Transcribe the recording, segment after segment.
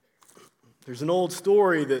There's an old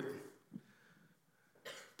story that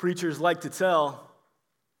preachers like to tell.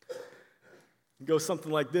 It goes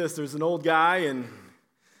something like this. There's an old guy, and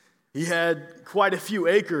he had quite a few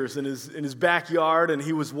acres in his backyard, and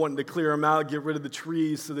he was wanting to clear them out, get rid of the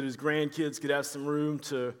trees so that his grandkids could have some room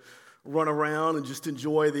to run around and just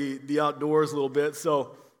enjoy the outdoors a little bit.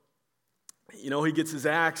 So, he gets his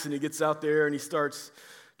axe, and he gets out there, and he starts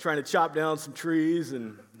trying to chop down some trees,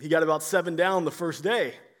 and he got about 7 down the first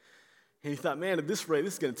day. And he thought, man, at this rate,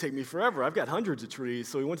 this is going to take me forever. I've got hundreds of trees.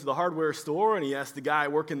 So he went to the hardware store, and he asked the guy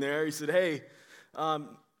working there, he said, hey, I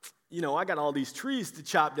got all these trees to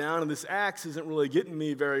chop down, and this axe isn't really getting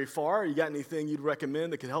me very far. You got anything you'd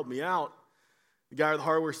recommend that could help me out? The guy at the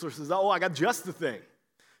hardware store says, I got just the thing.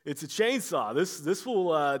 It's a chainsaw. This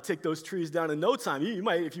will take those trees down in no time. You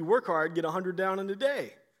might, if you work hard, get 100 down in a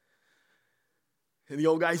day. And the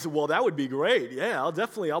old guy said, well, that would be great. Yeah,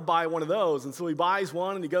 I'll buy one of those. And so he buys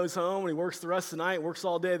one, and he goes home, and he works the rest of the night, works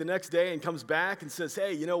all day the next day, and comes back and says,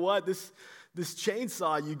 hey, you know what? This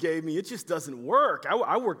chainsaw you gave me, it just doesn't work.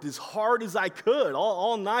 I worked as hard as I could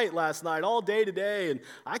all night last night, all day today, and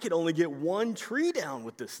I could only get 1 tree down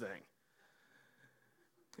with this thing.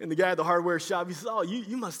 And the guy at the hardware shop, he says, oh,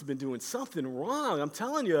 you must have been doing something wrong. I'm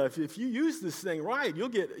telling you, if you use this thing right, you'll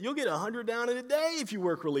get 100 down in a day if you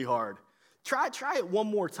work really hard. Try it one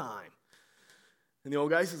more time. And the old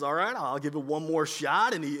guy says, all right, I'll give it one more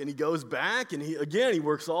shot. And he goes back, and he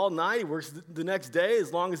works all night. He works the next day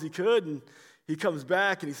as long as he could. And he comes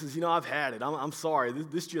back, and he says, I've had it. I'm sorry.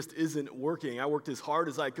 This just isn't working. I worked as hard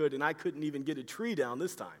as I could, and I couldn't even get a tree down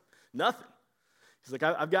this time. Nothing. He's like,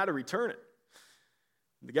 I've got to return it.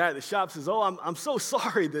 And the guy at the shop says, oh, I'm so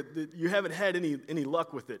sorry that you haven't had any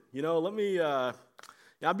luck with it. Let me...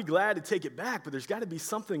 I'd be glad to take it back, but there's got to be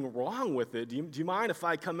something wrong with it. Do you mind if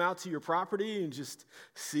I come out to your property and just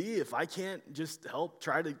see if I can't just help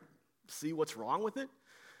try to see what's wrong with it?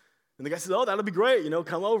 And the guy says, oh, that'll be great.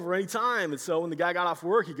 Come over anytime. And so when the guy got off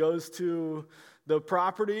work, he goes to the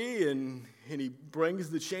property, and he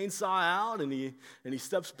brings the chainsaw out, and he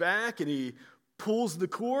steps back, and he pulls the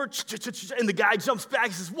cord, and the guy jumps back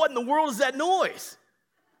and says, what in the world is that noise?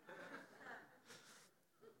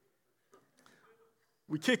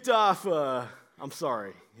 We kicked off,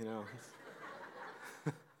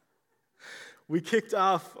 we kicked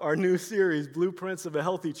off our new series, Blueprints of a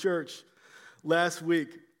Healthy Church, last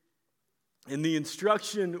week. And the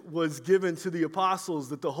instruction was given to the apostles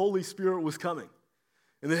that the Holy Spirit was coming.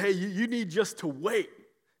 And that, hey, you need just to wait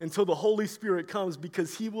until the Holy Spirit comes,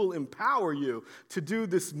 because he will empower you to do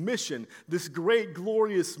this mission, this great,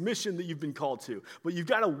 glorious mission that you've been called to. But you've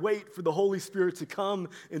got to wait for the Holy Spirit to come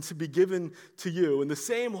and to be given to you. And the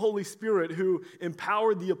same Holy Spirit who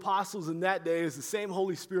empowered the apostles in that day is the same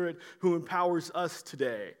Holy Spirit who empowers us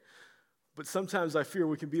today. But sometimes I fear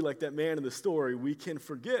we can be like that man in the story. We can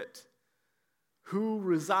forget who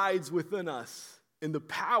resides within us and the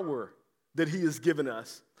power that he has given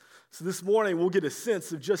us. So this morning, we'll get a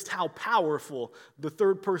sense of just how powerful the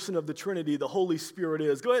third person of the Trinity, the Holy Spirit,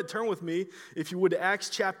 is. Go ahead, turn with me, if you would, to Acts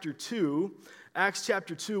chapter 2. Acts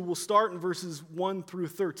chapter 2, we'll start in verses 1 through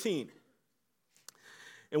 13.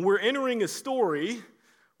 And we're entering a story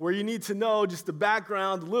where you need to know just the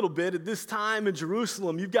background a little bit. At this time in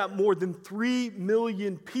Jerusalem, you've got more than 3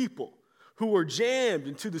 million people who were jammed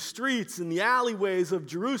into the streets and the alleyways of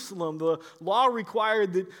Jerusalem. The law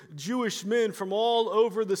required that Jewish men from all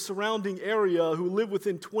over the surrounding area who lived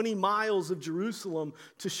within 20 miles of Jerusalem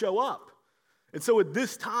to show up. And so at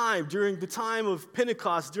this time, during the time of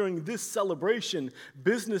Pentecost, during this celebration,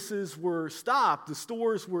 businesses were stopped. The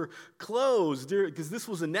stores were closed because this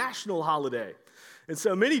was a national holiday. And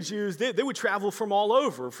so many Jews, they would travel from all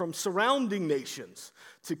over, from surrounding nations,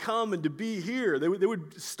 to come and to be here. They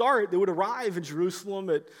would arrive in Jerusalem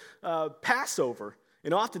at Passover.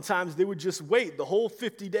 And oftentimes they would just wait the whole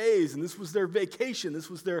 50 days, and this was their vacation. This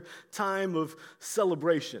was their time of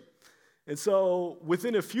celebration. And so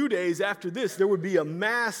within a few days after this, there would be a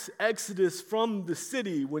mass exodus from the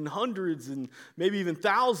city when hundreds and maybe even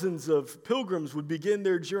thousands of pilgrims would begin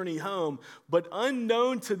their journey home. But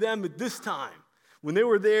unknown to them at this time, when they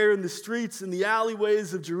were there in the streets and the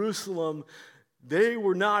alleyways of Jerusalem, they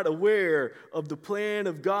were not aware of the plan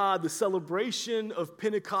of God. The celebration of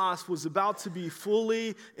Pentecost was about to be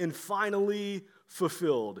fully and finally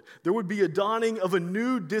fulfilled. There would be a dawning of a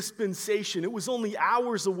new dispensation. It was only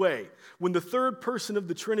hours away when the third person of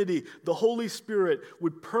the Trinity, the Holy Spirit,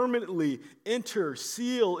 would permanently enter,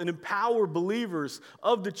 seal, and empower believers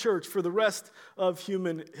of the church for the rest of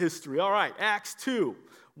human history. All right, Acts 2,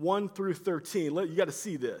 1 through 13. You got to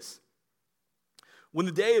see this. When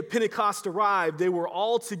the day of Pentecost arrived, they were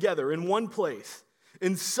all together in one place.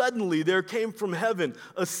 And suddenly there came from heaven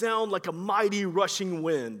a sound like a mighty rushing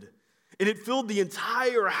wind, and it filled the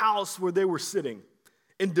entire house where they were sitting.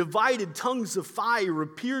 And divided tongues of fire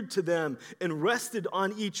appeared to them and rested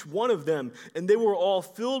on each one of them. And they were all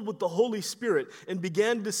filled with the Holy Spirit and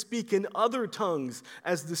began to speak in other tongues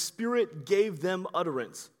as the Spirit gave them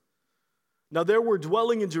utterance. Now there were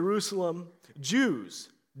dwelling in Jerusalem Jews,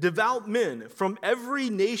 devout men from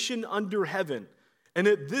every nation under heaven. And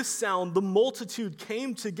at this sound, the multitude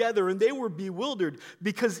came together, and they were bewildered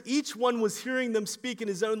because each one was hearing them speak in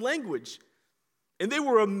his own language. And they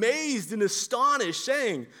were amazed and astonished,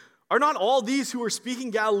 saying, "Are not all these who are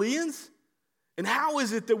speaking Galileans? And how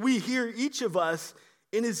is it that we hear each of us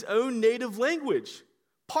in his own native language?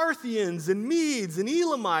 Parthians and Medes and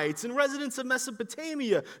Elamites and residents of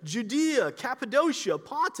Mesopotamia, Judea, Cappadocia,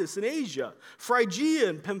 Pontus and Asia, Phrygia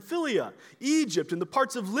and Pamphylia, Egypt and the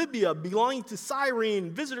parts of Libya belonging to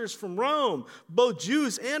Cyrene, visitors from Rome, both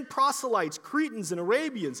Jews and proselytes, Cretans and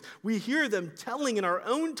Arabians. We hear them telling in our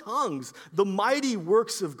own tongues the mighty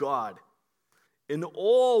works of God." And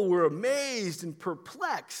all were amazed and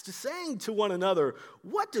perplexed, saying to one another,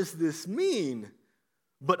 "What does this mean?"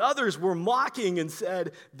 But others were mocking and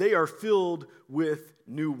said, "They are filled with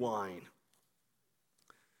new wine."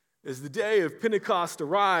 As the day of Pentecost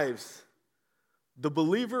arrives, the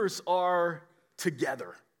believers are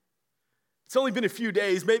together. It's only been a few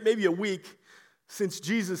days, maybe a week, since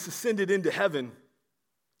Jesus ascended into heaven.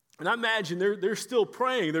 And I imagine they're still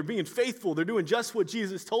praying. They're being faithful. They're doing just what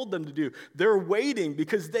Jesus told them to do. They're waiting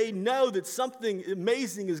because they know that something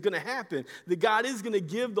amazing is going to happen, that God is going to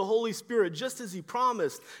give the Holy Spirit just as he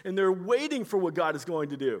promised. And they're waiting for what God is going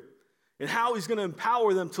to do and how he's going to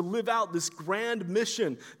empower them to live out this grand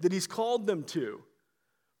mission that he's called them to.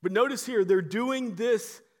 But notice here, they're doing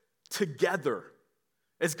this together.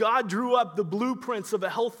 As God drew up the blueprints of a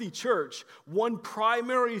healthy church, one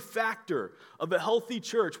primary factor of a healthy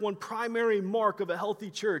church, one primary mark of a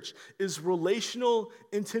healthy church is relational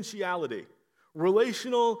intentionality.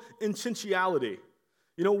 Relational intentionality.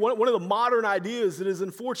 You know, one of the modern ideas that has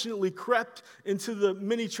unfortunately crept into the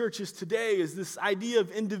many churches today is this idea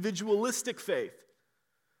of individualistic faith.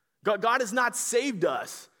 God has not saved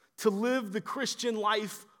us to live the Christian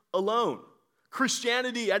life alone.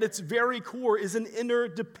 Christianity at its very core is an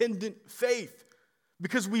interdependent faith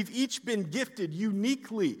because we've each been gifted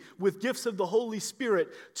uniquely with gifts of the Holy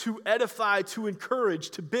Spirit to edify, to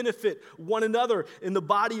encourage, to benefit one another in the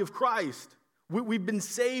body of Christ. We've been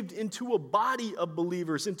saved into a body of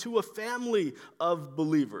believers, into a family of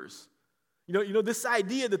believers. You know, this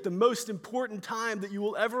idea that the most important time that you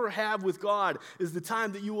will ever have with God is the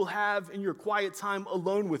time that you will have in your quiet time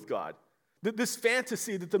alone with God. This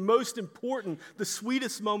fantasy that the most important, the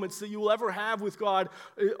sweetest moments that you will ever have with God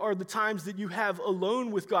are the times that you have alone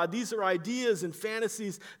with God. These are ideas and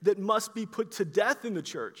fantasies that must be put to death in the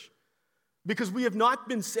church because we have not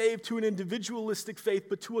been saved to an individualistic faith,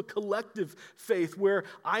 but to a collective faith where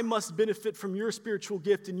I must benefit from your spiritual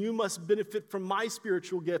gift and you must benefit from my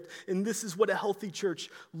spiritual gift. And this is what a healthy church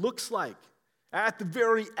looks like. At the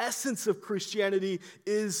very essence of Christianity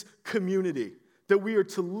is community. That we are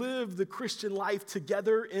to live the Christian life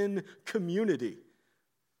together in community.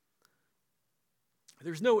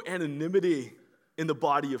 There's no anonymity in the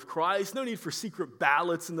body of Christ, no need for secret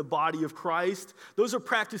ballots in the body of Christ. Those are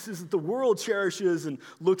practices that the world cherishes and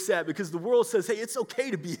looks at because the world says, hey, it's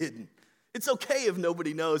okay to be hidden. It's okay if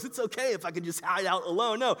nobody knows. It's okay if I can just hide out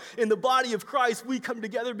alone. No, in the body of Christ, we come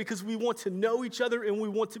together because we want to know each other and we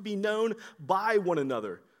want to be known by one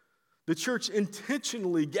another. The church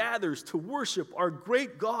intentionally gathers to worship our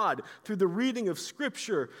great God through the reading of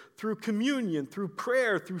Scripture, through communion, through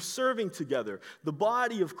prayer, through serving together. The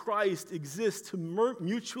body of Christ exists to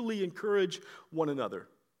mutually encourage one another,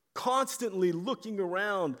 constantly looking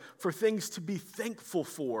around for things to be thankful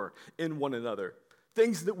for in one another.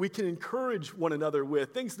 Things that we can encourage one another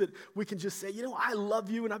with. Things that we can just say, you know, I love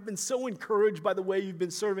you and I've been so encouraged by the way you've been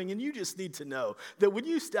serving. And you just need to know that when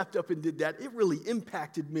you stepped up and did that, it really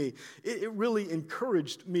impacted me. It really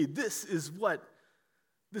encouraged me. This is what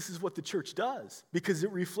the church does because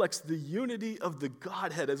it reflects the unity of the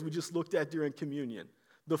Godhead as we just looked at during communion.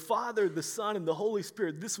 The Father, the Son, and the Holy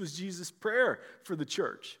Spirit. This was Jesus' prayer for the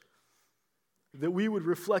church. That we would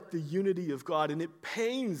reflect the unity of God, and it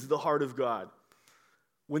pains the heart of God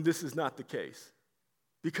when this is not the case.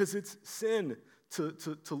 Because it's sin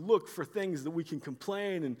to look for things that we can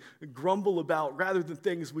complain and grumble about rather than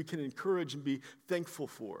things we can encourage and be thankful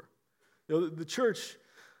for. You know, the church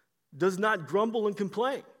does not grumble and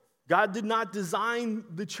complain. God did not design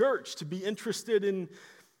the church to be interested in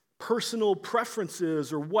personal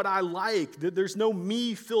preferences or what I like. There's no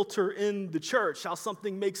me filter in the church, how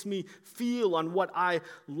something makes me feel on what I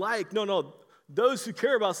like. No. Those who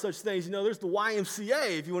care about such things, there's the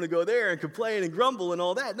YMCA if you want to go there and complain and grumble and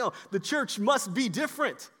all that. No, the church must be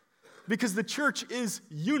different because the church is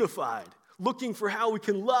unified, looking for how we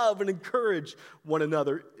can love and encourage one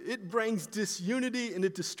another. It brings disunity and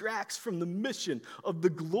it distracts from the mission of the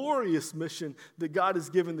glorious mission that God has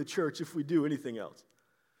given the church if we do anything else.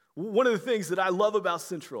 One of the things that I love about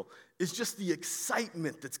Central is just the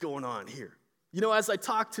excitement that's going on here. As I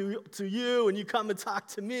talk to you and you come and talk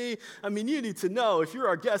to me, you need to know, if you're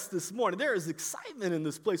our guest this morning, there is excitement in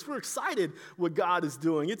this place. We're excited what God is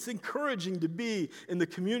doing. It's encouraging to be in the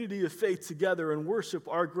community of faith together and worship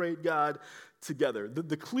our great God together.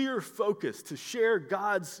 The clear focus to share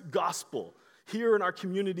God's gospel here in our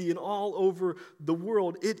community and all over the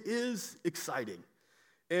world, it is exciting.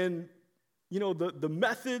 And the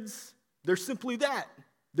methods, they're simply that.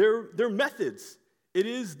 They're methods. It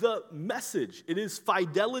is the message. It is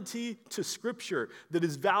fidelity to Scripture that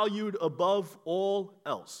is valued above all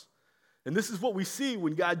else. And this is what we see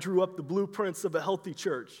when God drew up the blueprints of a healthy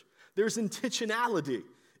church. There's intentionality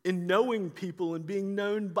in knowing people and being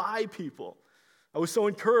known by people. I was so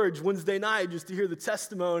encouraged Wednesday night just to hear the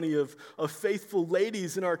testimony of faithful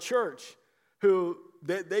ladies in our church who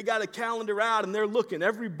they got a calendar out and they're looking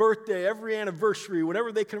every birthday, every anniversary,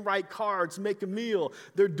 whenever they can write cards, make a meal,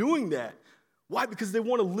 they're doing that. Why? Because they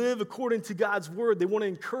want to live according to God's word. They want to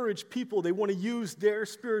encourage people. They want to use their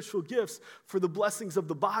spiritual gifts for the blessings of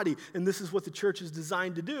the body. And this is what the church is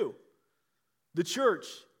designed to do. The church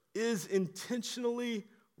is intentionally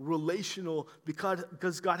relational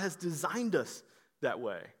because God has designed us that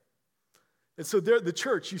way. And so the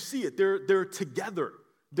church, you see it, they're together.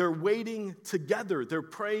 They're waiting together. They're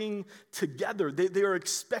praying together. They are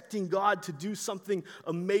expecting God to do something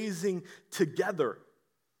amazing together.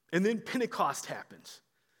 And then Pentecost happens.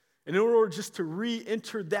 And in order just to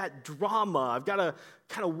re-enter that drama, I've got to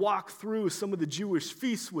kind of walk through some of the Jewish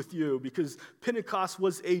feasts with you because Pentecost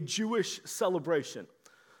was a Jewish celebration.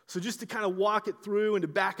 So just to kind of walk it through and to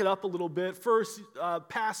back it up a little bit, first,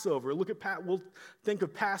 Passover. We'll think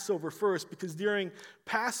of Passover first because during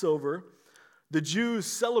Passover, the Jews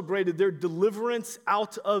celebrated their deliverance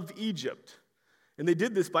out of Egypt. And they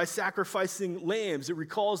did this by sacrificing lambs. It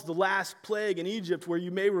recalls the last plague in Egypt where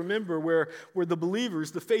you may remember where the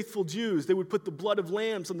believers, the faithful Jews, they would put the blood of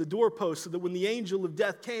lambs on the doorpost so that when the angel of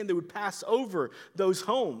death came, they would pass over those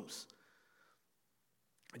homes.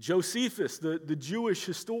 Josephus, the Jewish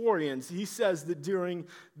historian, he says that during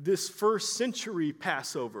this first century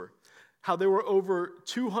Passover, how there were over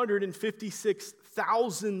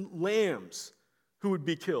 256,000 lambs who would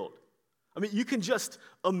be killed. You can just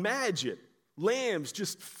imagine lambs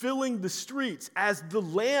just filling the streets as the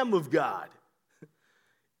Lamb of God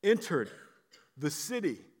entered the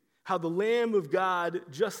city. How the Lamb of God,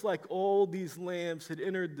 just like all these lambs had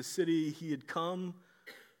entered the city, he had come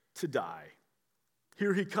to die.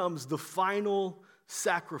 Here he comes, the final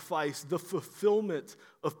sacrifice, the fulfillment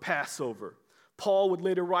of Passover. Paul would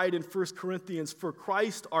later write in 1 Corinthians, "For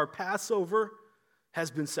Christ, our Passover,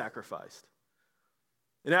 has been sacrificed."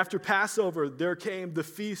 And after Passover, there came the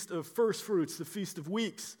Feast of First Fruits, the Feast of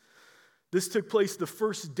Weeks. This took place the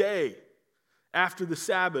first day after the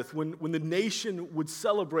Sabbath when the nation would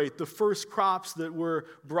celebrate the first crops that were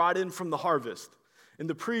brought in from the harvest. And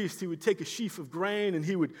the priest, he would take a sheaf of grain and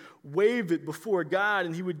he would wave it before God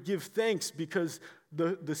and he would give thanks because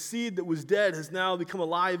the seed that was dead has now become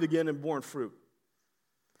alive again and borne fruit.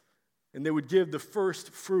 And they would give the first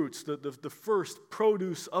fruits, the first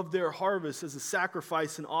produce of their harvest as a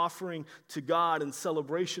sacrifice and offering to God in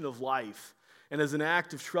celebration of life and as an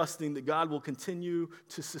act of trusting that God will continue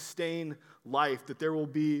to sustain life, that there will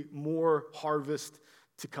be more harvest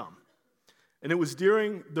to come. And it was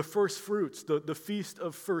during the first fruits, the Feast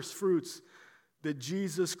of First Fruits, that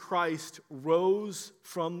Jesus Christ rose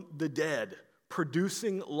from the dead,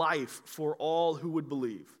 producing life for all who would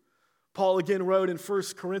believe. Paul again wrote in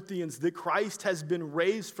 1 Corinthians that Christ has been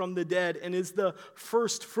raised from the dead and is the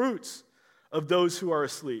first fruits of those who are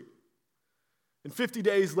asleep. And 50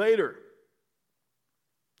 days later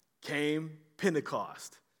came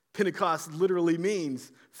Pentecost. Pentecost literally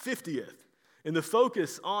means 50th. And the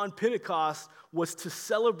focus on Pentecost was to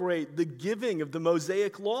celebrate the giving of the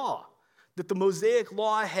Mosaic Law, that the Mosaic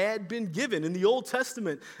Law had been given. In the Old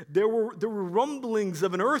Testament, there were rumblings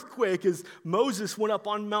of an earthquake as Moses went up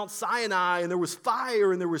on Mount Sinai, and there was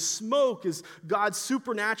fire and there was smoke as God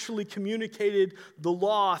supernaturally communicated the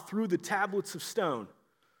law through the tablets of stone.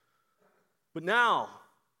 But now,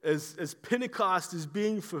 as Pentecost is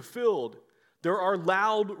being fulfilled, There are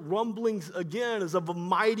loud rumblings again as of a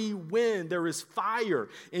mighty wind. There is fire,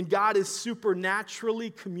 and God is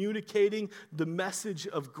supernaturally communicating the message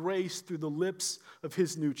of grace through the lips of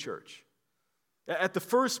his new church. At the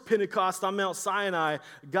first Pentecost on Mount Sinai,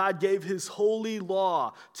 God gave his holy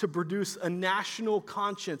law to produce a national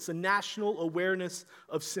conscience, a national awareness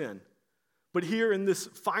of sin. But here in this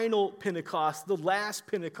final Pentecost, the last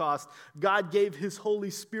Pentecost, God gave his Holy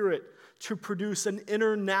Spirit to produce an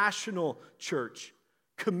international church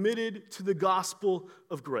committed to the gospel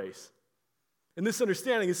of grace. And this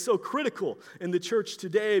understanding is so critical in the church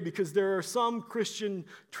today because there are some Christian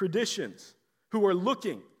traditions who are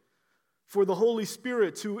looking for the Holy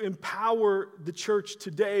Spirit to empower the church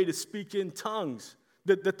today to speak in tongues,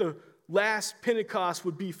 that the last Pentecost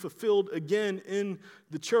would be fulfilled again in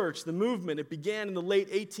the church. The movement, it began in the late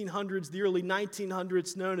 1800s, the early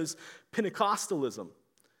 1900s, known as Pentecostalism.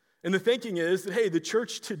 And the thinking is that, hey, the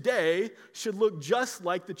church today should look just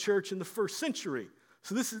like the church in the first century.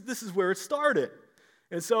 So this is where it started.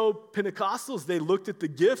 And so Pentecostals, they looked at the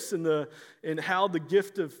gifts and how the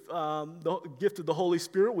gift of the Holy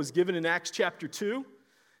Spirit was given in Acts chapter 2.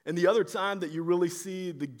 And the other time that you really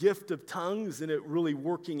see the gift of tongues and it really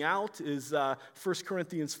working out is 1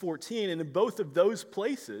 Corinthians 14. And in both of those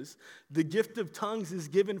places, the gift of tongues is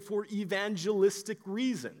given for evangelistic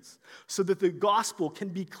reasons, so that the gospel can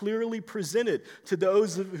be clearly presented to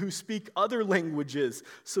those who speak other languages,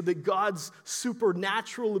 so that God's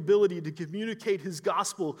supernatural ability to communicate his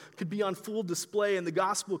gospel could be on full display and the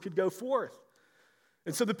gospel could go forth.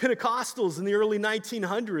 And so the Pentecostals in the early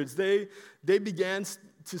 1900s, they began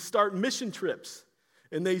to start mission trips.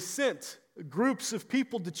 And they sent groups of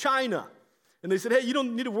people to China. And they said, hey, you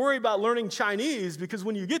don't need to worry about learning Chinese because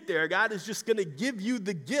when you get there, God is just going to give you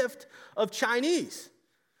the gift of Chinese.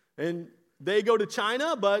 And they go to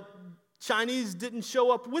China, but Chinese didn't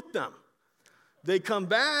show up with them. They come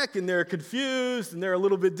back and they're confused and they're a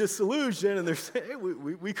little bit disillusioned and they're saying, hey,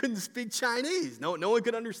 we couldn't speak Chinese. No one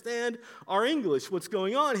could understand our English. What's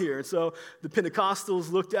going on here? And so the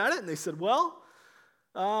Pentecostals looked at it and they said, well,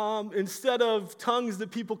 instead of tongues that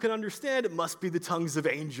people can understand, it must be the tongues of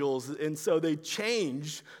angels. And so they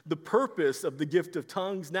changed the purpose of the gift of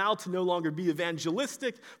tongues now to no longer be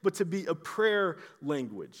evangelistic, but to be a prayer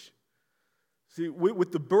language. See,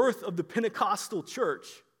 with the birth of the Pentecostal church,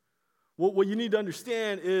 what you need to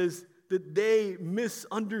understand is that they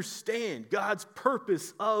misunderstand God's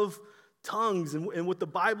purpose of tongues and what the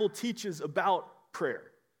Bible teaches about prayer.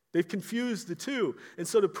 They've confused the two. And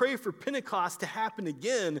so to pray for Pentecost to happen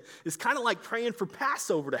again is kind of like praying for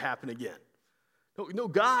Passover to happen again. No,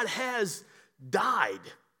 God has died.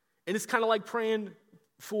 And it's kind of like praying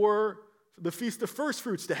for the Feast of First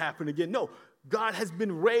Fruits to happen again. No, God has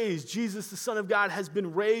been raised. Jesus, the Son of God, has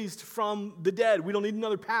been raised from the dead. We don't need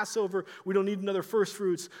another Passover. We don't need another First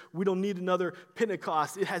Fruits. We don't need another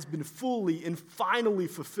Pentecost. It has been fully and finally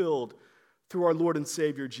fulfilled through our Lord and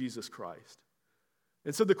Savior, Jesus Christ.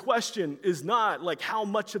 And so the question is not like how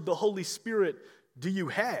much of the Holy Spirit do you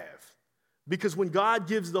have? Because when God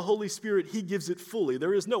gives the Holy Spirit, he gives it fully.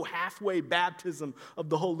 There is no halfway baptism of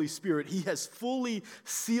the Holy Spirit. He has fully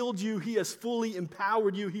sealed you. He has fully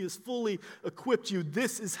empowered you. He has fully equipped you.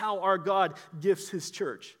 This is how our God gifts his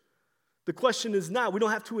church. The question is not, we don't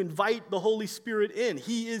have to invite the Holy Spirit in.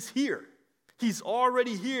 He is here. He's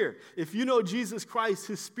already here. If you know Jesus Christ,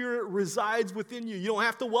 his Spirit resides within you. You don't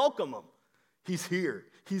have to welcome him. He's here.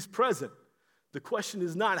 He's present. The question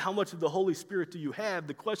is not how much of the Holy Spirit do you have.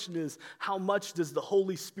 The question is how much does the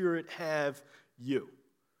Holy Spirit have you?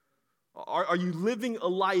 Are you living a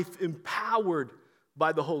life empowered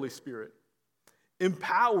by the Holy Spirit?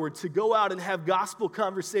 Empowered to go out and have gospel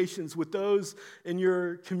conversations with those in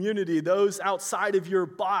your community, those outside of your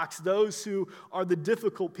box, those who are the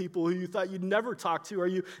difficult people who you thought you'd never talk to? Are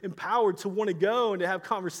you empowered to want to go and to have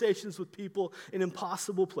conversations with people in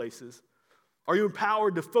impossible places? Are you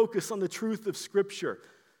empowered to focus on the truth of Scripture?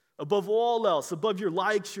 Above all else, above your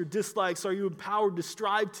likes, your dislikes, are you empowered to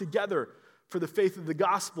strive together for the faith of the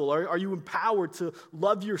gospel? Are you empowered to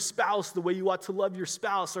love your spouse the way you ought to love your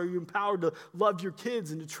spouse? Are you empowered to love your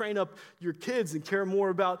kids and to train up your kids and care more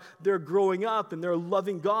about their growing up and their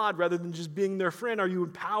loving God rather than just being their friend? Are you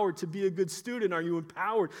empowered to be a good student? Are you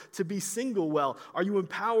empowered to be single well? Are you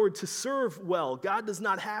empowered to serve well? God does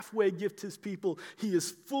not halfway gift his people. He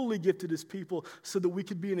has fully gifted his people so that we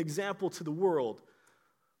could be an example to the world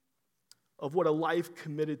of what a life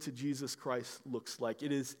committed to Jesus Christ looks like.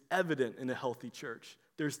 It is evident in a healthy church.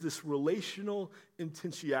 There's this relational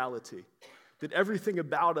intentionality that everything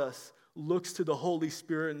about us looks to the Holy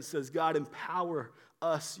Spirit and says, God, empower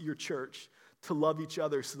us, your church, to love each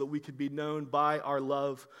other so that we could be known by our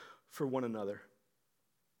love for one another.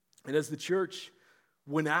 And as the church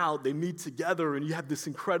went out, they meet together, and you have this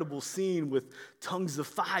incredible scene with tongues of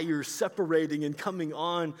fire separating and coming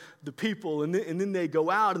on the people. And then they go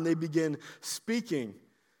out and they begin speaking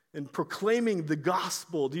and proclaiming the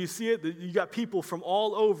gospel. Do you see it? You got people from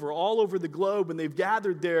all over the globe, and they've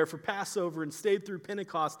gathered there for Passover and stayed through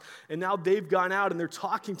Pentecost, and now they've gone out and they're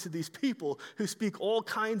talking to these people who speak all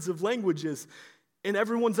kinds of languages, and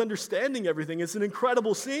everyone's understanding everything. It's an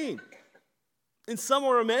incredible scene. And some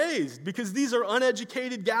are amazed because these are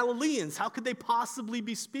uneducated Galileans. How could they possibly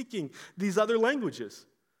be speaking these other languages?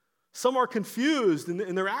 Some are confused,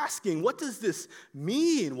 and they're asking, what does this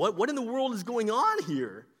mean? What in the world is going on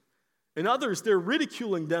here? And others, they're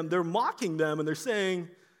ridiculing them, they're mocking them, and they're saying,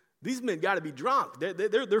 these men got to be drunk.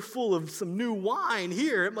 They're full of some new wine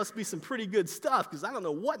here. It must be some pretty good stuff, because I don't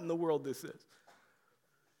know what in the world this is.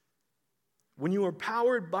 When you are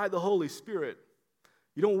powered by the Holy Spirit,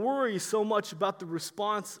 you don't worry so much about the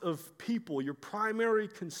response of people. Your primary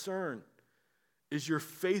concern is your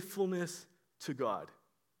faithfulness to God.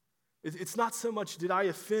 It's not so much, did I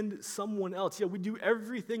offend someone else? Yeah, we do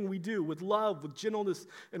everything we do with love, with gentleness,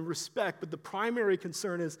 and respect, but the primary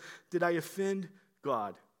concern is, did I offend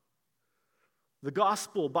God? The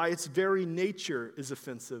gospel, by its very nature, is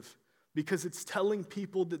offensive because it's telling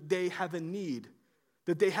people that they have a need,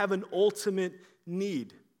 that they have an ultimate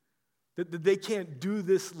need, that they can't do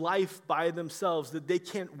this life by themselves, that they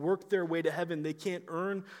can't work their way to heaven, they can't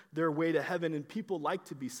earn their way to heaven, and people like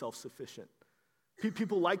to be self-sufficient.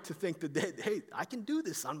 People like to think that, hey, I can do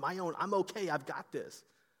this on my own. I'm okay. I've got this.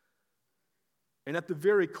 And at the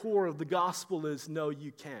very core of the gospel is, no,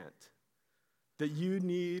 you can't. That you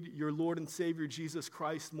need your Lord and Savior Jesus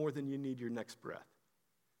Christ more than you need your next breath.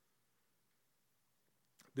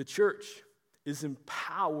 The church is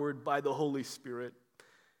empowered by the Holy Spirit,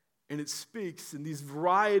 and it speaks, and these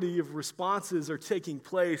variety of responses are taking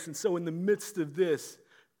place. And so in the midst of this,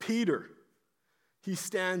 Peter, he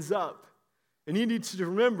stands up. And you need to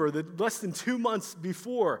remember that less than 2 months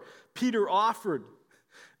before, Peter offered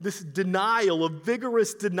this denial, a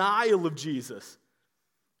vigorous denial of Jesus.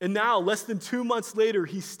 And now, less than 2 months later,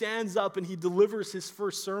 he stands up and he delivers his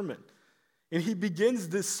first sermon. And he begins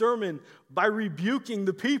this sermon by rebuking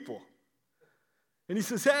the people. And he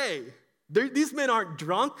says, hey, these men aren't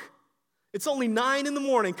drunk. It's only 9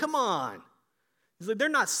 a.m. Come on. He's like, they're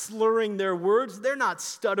not slurring their words. They're not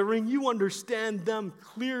stuttering. You understand them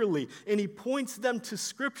clearly. And he points them to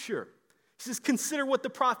Scripture. He says, consider what the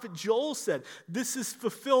prophet Joel said. This is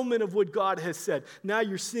fulfillment of what God has said. Now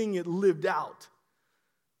you're seeing it lived out.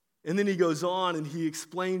 And then he goes on and he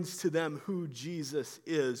explains to them who Jesus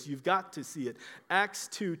is. You've got to see it. Acts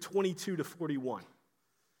 2:22-41.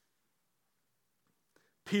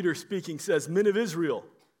 Peter speaking says, men of Israel,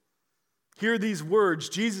 hear these words,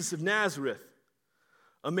 Jesus of Nazareth,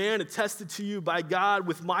 a man attested to you by God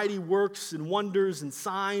with mighty works and wonders and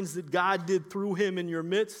signs that God did through him in your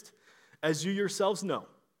midst, as you yourselves know.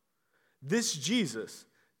 This Jesus,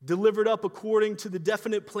 delivered up according to the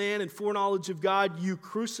definite plan and foreknowledge of God, you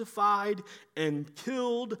crucified and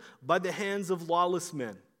killed by the hands of lawless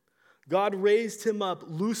men. God raised him up,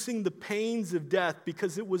 loosing the pains of death,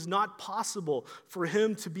 because it was not possible for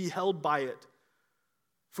him to be held by it.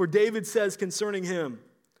 For David says concerning him,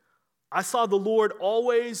 I saw the Lord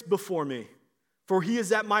always before me, for he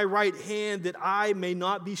is at my right hand that I may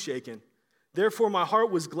not be shaken. Therefore my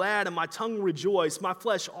heart was glad and my tongue rejoiced. My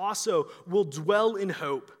flesh also will dwell in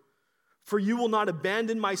hope. For you will not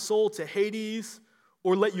abandon my soul to Hades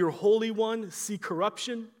or let your Holy One see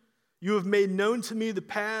corruption. You have made known to me the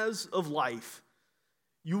paths of life.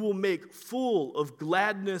 You will make full of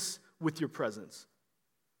gladness with your presence.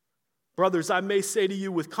 Brothers, I may say to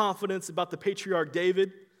you with confidence about the patriarch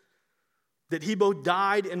David, that he both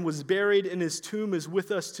died and was buried, and his tomb is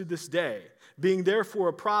with us to this day. Being therefore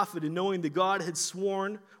a prophet, and knowing that God had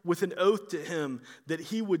sworn with an oath to him that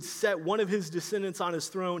he would set one of his descendants on his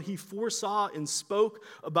throne, he foresaw and spoke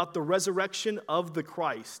about the resurrection of the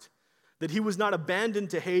Christ, that he was not abandoned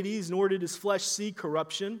to Hades, nor did his flesh see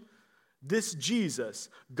corruption. This Jesus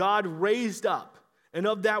God raised up, and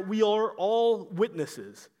of that we are all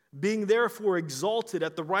witnesses. Being therefore exalted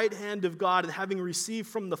at the right hand of God, and having received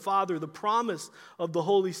from the Father the promise of the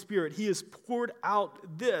Holy Spirit, he has poured out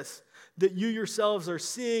this that you yourselves are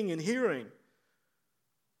seeing and hearing.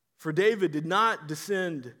 For David did not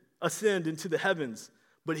ascend into the heavens,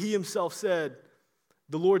 but he himself said,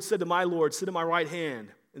 the Lord said to my Lord, sit at my right hand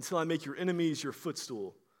until I make your enemies your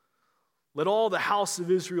footstool. Let all the house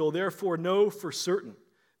of Israel therefore know for certain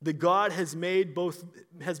that God has made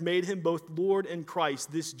him both Lord and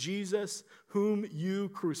Christ, this Jesus whom you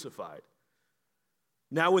crucified.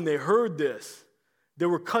 Now when they heard this, they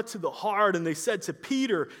were cut to the heart, and they said to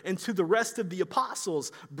Peter and to the rest of the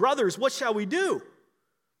apostles, "Brothers, what shall we do?"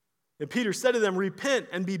 And Peter said to them, "Repent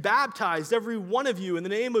and be baptized, every one of you, in the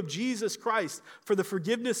name of Jesus Christ, for the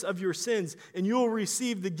forgiveness of your sins, and you will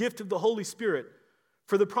receive the gift of the Holy Spirit.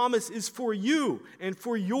 For the promise is for you and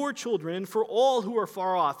for your children and for all who are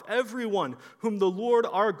far off, everyone whom the Lord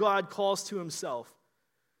our God calls to himself."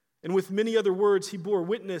 And with many other words he bore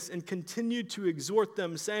witness and continued to exhort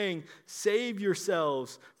them, saying, "Save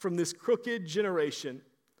yourselves from this crooked generation."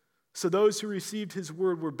 So those who received his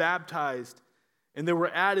word were baptized, and there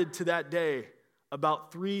were added to that day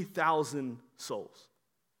about 3,000 souls.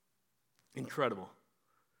 Incredible.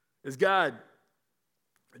 As God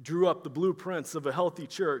drew up the blueprints of a healthy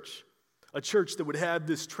church, a church that would have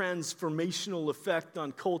this transformational effect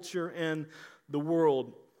on culture and the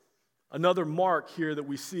world, another mark here that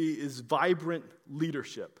we see is vibrant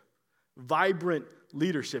leadership. Vibrant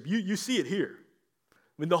leadership. You see it here.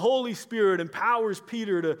 When the Holy Spirit empowers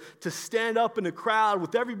Peter to stand up in a crowd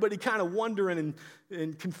with everybody kind of wondering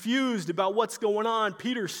and confused about what's going on,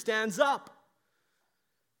 Peter stands up.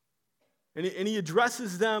 And he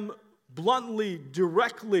addresses them bluntly,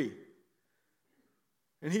 directly.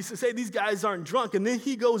 And he says, "Hey, these guys aren't drunk." And then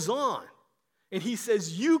he goes on. And he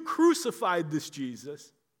says, "You crucified this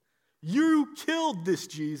Jesus. You killed this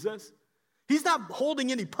Jesus." He's not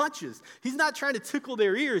holding any punches. He's not trying to tickle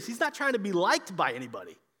their ears. He's not trying to be liked by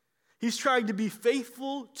anybody. He's trying to be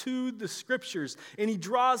faithful to the Scriptures, and he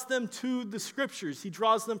draws them to the Scriptures. He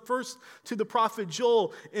draws them first to the prophet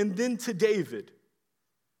Joel and then to David.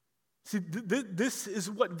 See, this is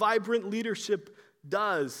what vibrant leadership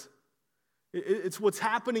does. It's what's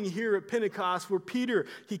happening here at Pentecost, where Peter,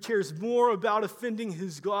 he cares more about offending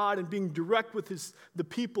his God and being direct with the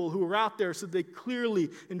people who are out there so they clearly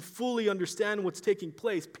and fully understand what's taking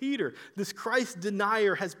place. Peter, this Christ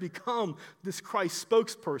denier, has become this Christ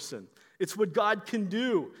spokesperson. It's what God can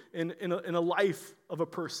do in a life of a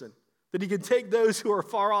person. That he can take those who are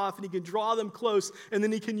far off and he can draw them close, and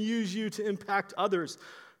then he can use you to impact others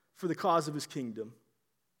for the cause of his kingdom.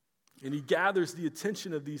 And he gathers the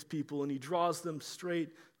attention of these people and he draws them straight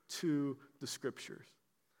to the Scriptures.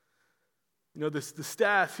 You know, the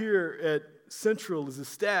staff here at Central is a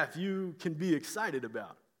staff you can be excited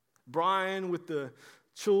about. Brian with the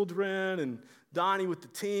children, and Donnie with the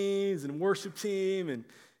teens and worship team, and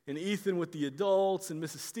Ethan with the adults, and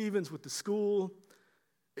Mrs. Stevens with the school.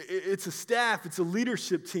 It's a staff, it's a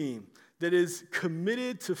leadership team that is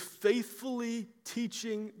committed to faithfully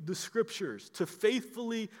teaching the Scriptures, to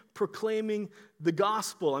faithfully proclaiming the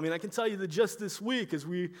gospel. I mean, I can tell you that just this week, as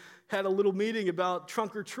we had a little meeting about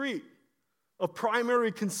trunk or treat, a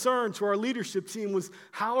primary concern to our leadership team was,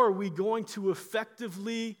 how are we going to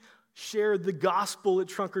effectively share the gospel at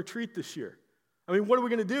trunk or treat this year? I mean, what are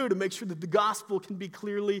we going to do to make sure that the gospel can be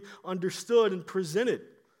clearly understood and presented?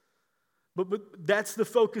 But that's the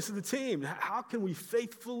focus of the team. How can we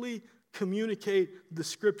faithfully communicate the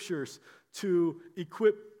Scriptures to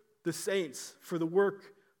equip the saints for the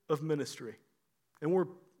work of ministry? And we're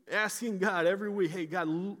asking God every week, hey,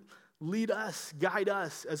 God, lead us, guide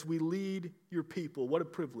us as we lead your people. What a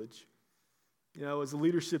privilege. You know, as a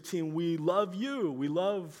leadership team, we love you. We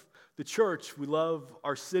love the church. We love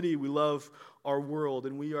our city. We love our world.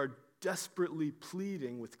 And we are desperately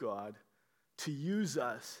pleading with God to use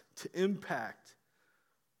us to impact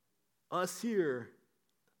us here,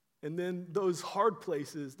 and then those hard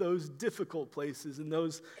places, those difficult places, and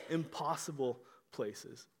those impossible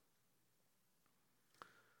places.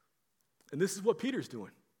 And this is what Peter's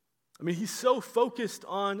doing. I mean, he's so focused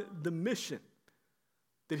on the mission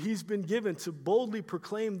that he's been given to boldly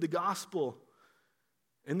proclaim the gospel,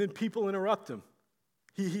 and then people interrupt him.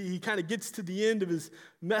 He kind of gets to the end of his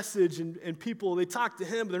message, and people, they talk to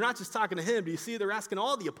him, but they're not just talking to him. Do you see? They're asking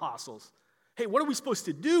all the apostles, hey, what are we supposed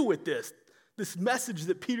to do with this message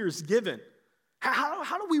that Peter's given?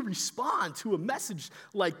 How do we respond to a message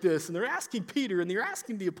like this? And they're asking Peter, and they're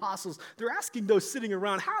asking the apostles, they're asking those sitting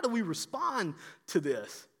around, how do we respond to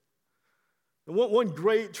this? And one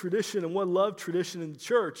great tradition and one loved tradition in the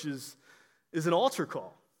church is an altar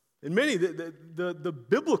call. And many, the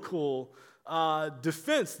biblical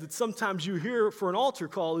defense that sometimes you hear for an altar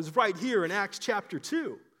call is right here in Acts chapter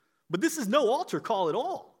 2. But this is no altar call at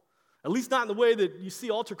all, at least not in the way that you see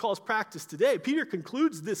altar calls practiced today. Peter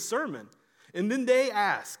concludes this sermon, and then they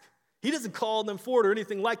ask. He doesn't call them forward or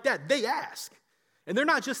anything like that. They ask. And they're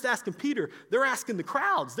not just asking Peter, they're asking the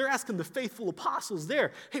crowds. They're asking the faithful apostles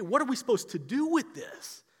there, hey, what are we supposed to do with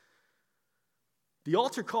this? The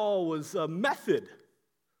altar call was a method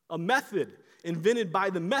invented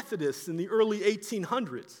by the Methodists in the early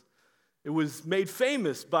 1800s. It was made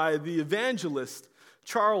famous by the evangelist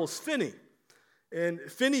Charles Finney. And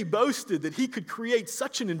Finney boasted that he could create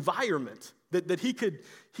such an environment that he could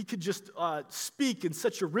just speak in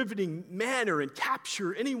such a riveting manner and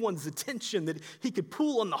capture anyone's attention, that he could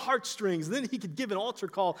pull on the heartstrings, and then he could give an altar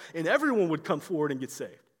call and everyone would come forward and get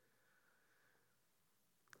saved.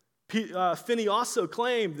 Finney also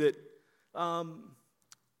claimed that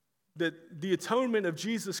the atonement of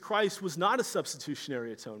Jesus Christ was not a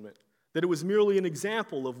substitutionary atonement, that it was merely an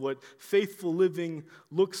example of what faithful living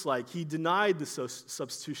looks like. He denied the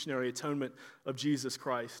substitutionary atonement of Jesus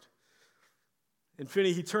Christ. And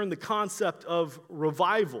Finney, he turned the concept of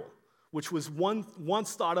revival, which was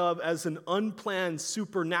once thought of as an unplanned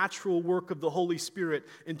supernatural work of the Holy Spirit,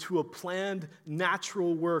 into a planned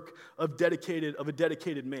natural work of a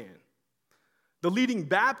dedicated man. The leading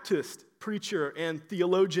Baptist preacher and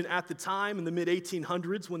theologian at the time, in the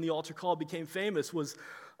mid-1800s, when the altar call became famous, was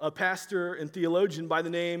a pastor and theologian by the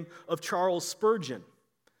name of Charles Spurgeon.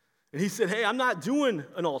 And he said, hey, I'm not doing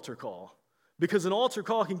an altar call, because an altar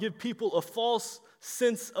call can give people a false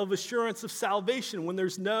sense of assurance of salvation when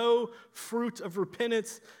there's no fruit of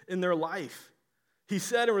repentance in their life. He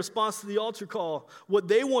said in response to the altar call, what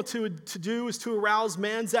they want to do is to arouse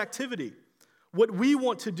man's activity. What we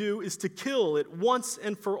want to do is to kill it once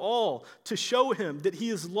and for all, to show him that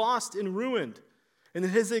he is lost and ruined, and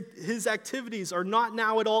that his activities are not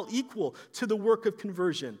now at all equal to the work of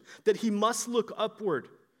conversion, that he must look upward.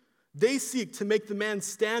 They seek to make the man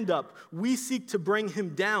stand up. We seek to bring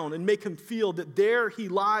him down and make him feel that there he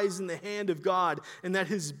lies in the hand of God, and that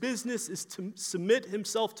his business is to submit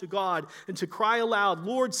himself to God and to cry aloud,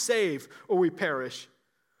 Lord, save, or we perish.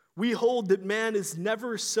 We hold that man is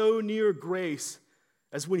never so near grace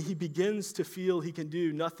as when he begins to feel he can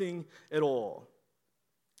do nothing at all.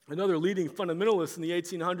 Another leading fundamentalist in the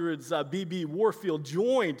 1800s, B.B. Warfield,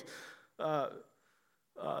 joined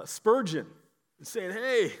Spurgeon in saying,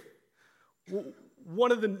 hey,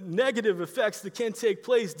 one of the negative effects that can take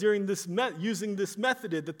place during using this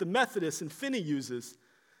method that the Methodists and Finney uses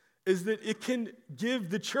is that it can give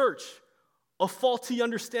the church a faulty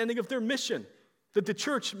understanding of their mission, that the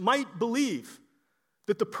church might believe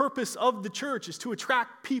that the purpose of the church is to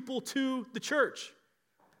attract people to the church.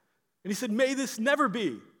 And he said, may this never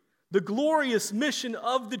be. The glorious mission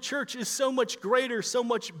of the church is so much greater, so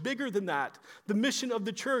much bigger than that. The mission of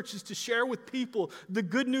the church is to share with people the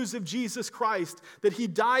good news of Jesus Christ, that he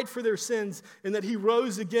died for their sins and that he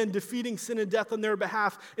rose again, defeating sin and death on their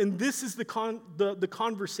behalf. And this is the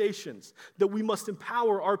conversations that we must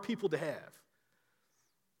empower our people to have.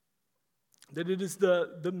 That it is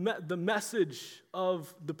the message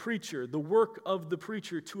of the preacher, the work of the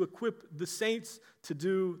preacher, to equip the saints to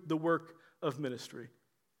do the work of ministry.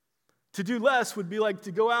 To do less would be like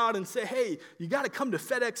to go out and say, hey, you got to come to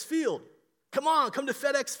FedEx Field. Come on, come to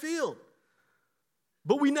FedEx Field.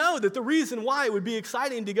 But we know that the reason why it would be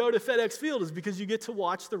exciting to go to FedEx Field is because you get to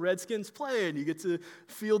watch the Redskins play, and you get to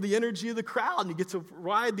feel the energy of the crowd, and you get to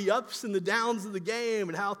ride the ups and the downs of the game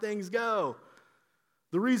and how things go.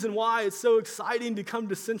 The reason why it's so exciting to come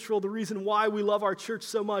to Central, the reason why we love our church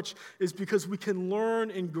so much, is because we can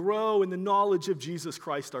learn and grow in the knowledge of Jesus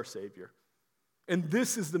Christ, our Savior. And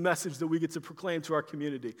this is the message that we get to proclaim to our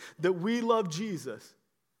community, that we love Jesus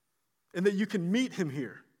and that you can meet him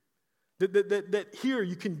here, that here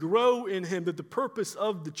you can grow in him, that the purpose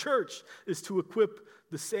of the church is to equip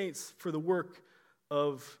the saints for the work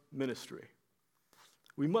of ministry.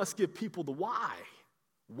 We must give people the why.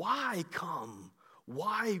 Why come?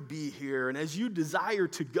 Why be here? And as you desire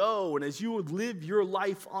to go, and as you would live your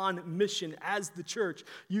life on mission as the church,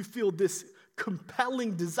 you feel this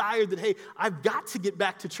compelling desire that, hey, I've got to get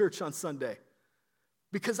back to church on Sunday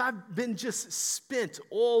because I've been just spent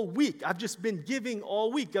all week. I've just been giving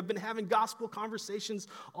all week. I've been having gospel conversations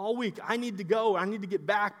all week. I need to go. I need to get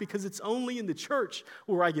back because it's only in the church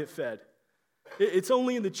where I get fed. It's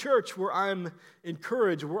only in the church where I'm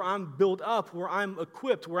encouraged, where I'm built up, where I'm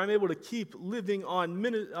equipped, where I'm able to keep living on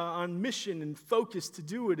mission and focus to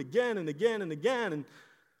do it again and again and again. And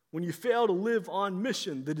when you fail to live on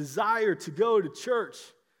mission, the desire to go to church,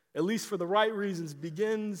 at least for the right reasons,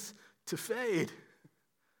 begins to fade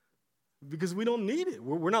because we don't need it.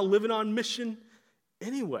 We're not living on mission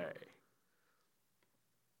anyway.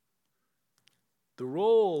 The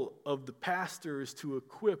role of the pastor is to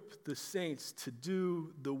equip the saints to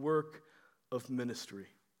do the work of ministry.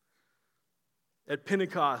 At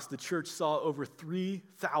Pentecost, the church saw over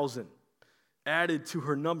 3,000 added to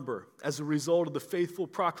her number as a result of the faithful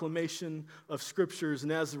proclamation of scriptures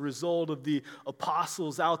and as a result of the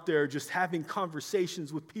apostles out there just having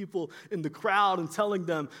conversations with people in the crowd and telling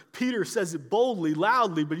them, Peter says it boldly,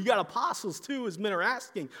 loudly, but you got apostles too, as men are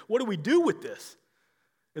asking, what do we do with this?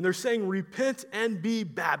 And they're saying, repent and be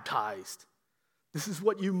baptized. This is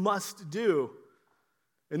what you must do.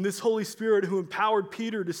 And this Holy Spirit who empowered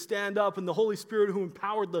Peter to stand up and the Holy Spirit who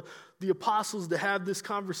empowered the apostles to have this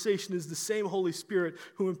conversation is the same Holy Spirit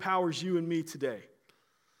who empowers you and me today.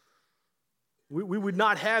 We would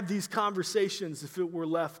not have these conversations if it were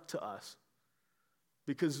left to us,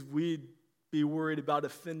 because we'd be worried about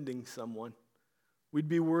offending someone. We'd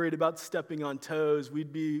be worried about stepping on toes.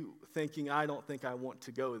 We'd be thinking, I don't think I want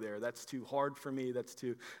to go there. That's too hard for me. That's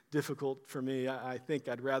too difficult for me. I think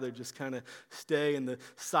I'd rather just kind of stay in the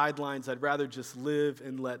sidelines. I'd rather just live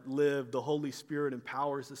and let live. The Holy Spirit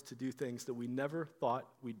empowers us to do things that we never thought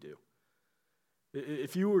we'd do.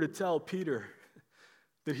 If you were to tell Peter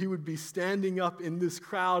that he would be standing up in this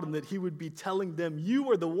crowd and that he would be telling them, you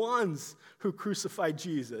are the ones who crucified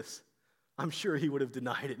Jesus, I'm sure he would have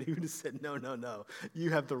denied it. He would have said, no,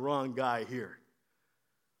 you have the wrong guy here.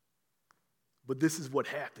 But this is what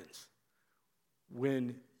happens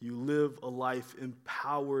when you live a life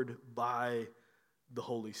empowered by the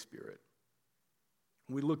Holy Spirit.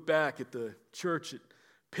 We look back at the church at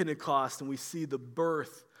Pentecost and we see the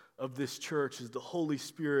birth of this church as the Holy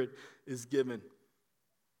Spirit is given.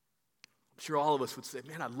 I'm sure all of us would say,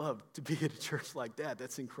 man, I'd love to be at a church like that.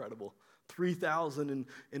 That's incredible. 3,000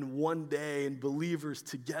 in one day, and believers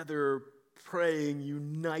together praying,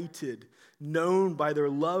 united, known by their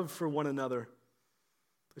love for one another.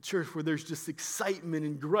 A church where there's just excitement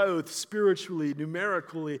and growth spiritually,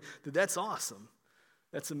 numerically. That's awesome.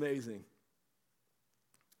 That's amazing.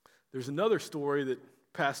 There's another story that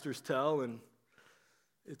pastors tell, and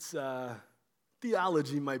it's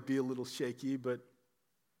theology might be a little shaky, but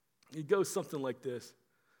it goes something like this.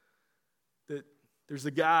 That there's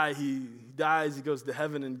a guy, he dies, he goes to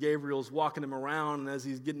heaven, and Gabriel's walking him around, and as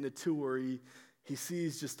he's getting a tour, he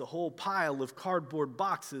sees just a whole pile of cardboard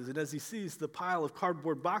boxes, and as he sees the pile of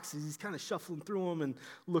cardboard boxes, he's kind of shuffling through them and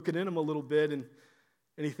looking in them a little bit, and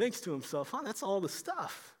he thinks to himself, that's all the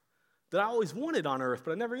stuff that I always wanted on earth,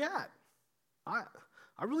 but I never got.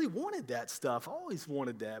 I really wanted that stuff. I always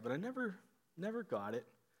wanted that, but I never got it.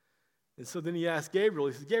 And so then he asks Gabriel,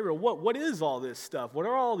 he says, Gabriel, what is all this stuff? What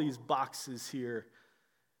are all these boxes here?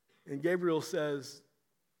 And Gabriel says,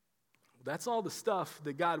 that's all the stuff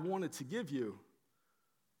that God wanted to give you,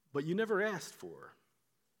 but you never asked for.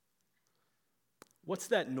 What's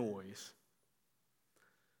that noise?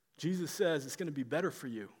 Jesus says it's going to be better for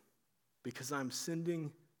you because I'm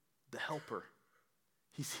sending the helper.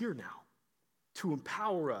 He's here now to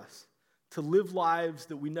empower us to live lives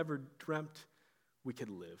that we never dreamt we could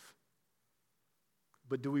live.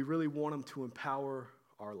 But do we really want him to empower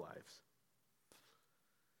our lives?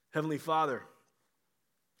 Heavenly Father,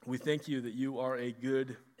 we thank you that you are a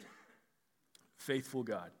good, faithful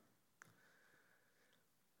God.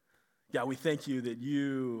 God, we thank you that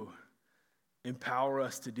you empower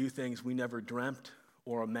us to do things we never dreamt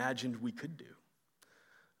or imagined we could do.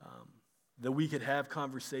 That we could have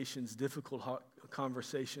conversations, difficult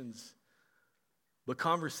conversations, but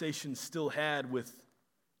conversations still had with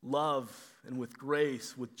love and with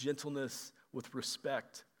grace, with gentleness, with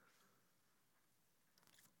respect.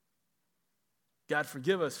 God,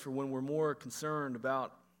 forgive us for when we're more concerned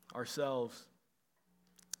about ourselves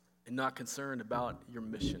and not concerned about your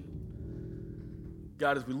mission.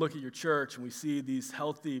 God, as we look at your church and we see these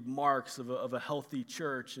healthy marks of a healthy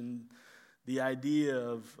church and the idea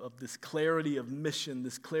of this clarity of mission,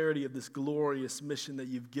 this clarity of this glorious mission that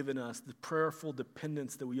you've given us, the prayerful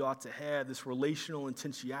dependence that we ought to have, this relational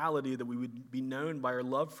intentionality that we would be known by our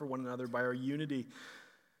love for one another, by our unity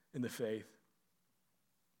in the faith.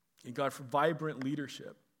 And God, for vibrant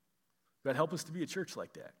leadership, God, help us to be a church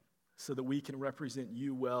like that so that we can represent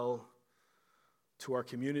you well to our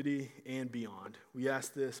community and beyond. We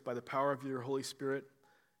ask this by the power of your Holy Spirit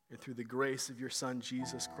and through the grace of your Son,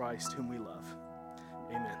 Jesus Christ, whom we love.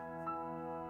 Amen.